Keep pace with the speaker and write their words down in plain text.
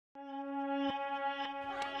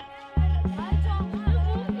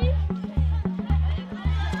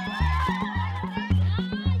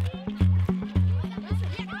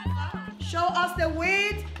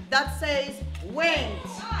that says went.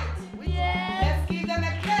 Yeah. Let's give them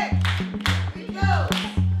a kick. We go.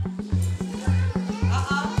 I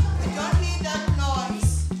don't hear that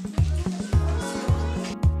noise.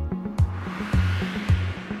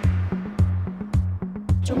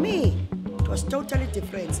 To me, it was totally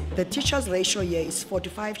different. The teachers' ratio here is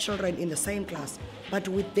 45 children in the same class, but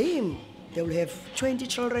with them, they will have 20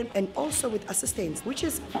 children and also with assistants, which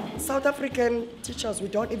is South African teachers, we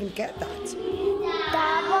don't even get that.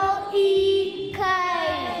 EK.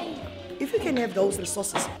 If you can have those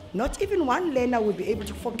resources, not even one learner will be able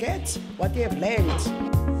to forget what they have learned.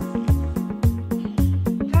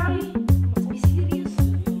 Harry, must be serious.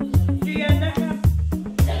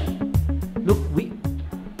 Look,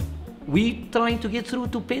 we trying to get through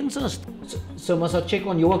to Penshurst. So must I check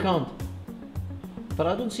on your account? But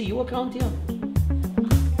I don't see your account here.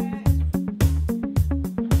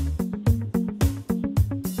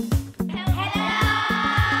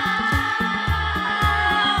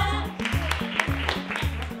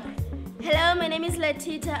 Hello, my name is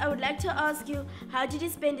Latita. I would like to ask you, how did you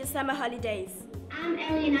spend your summer holidays? I'm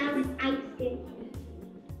Ellie and I was 8.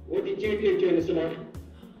 What did you do during the summer?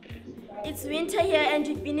 It's winter here and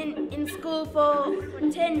we've been in school for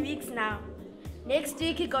 10 weeks now. Next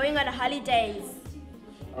week you're going on holidays.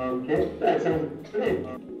 Okay, that sounds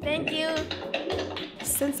brilliant. Thank you.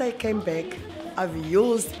 Since I came back, I've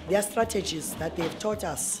used their strategies that they've taught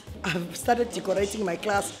us. I've started decorating my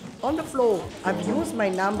class on the floor. I've used my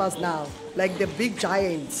numbers now, like the big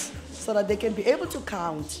giants, so that they can be able to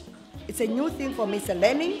count. It's a new thing for me, it's a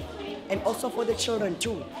learning, and also for the children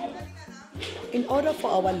too. In order for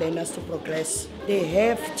our learners to progress, they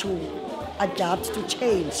have to adapt to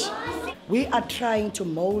change. We are trying to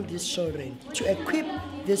mold these children, to equip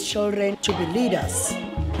these children to be leaders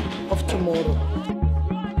of tomorrow.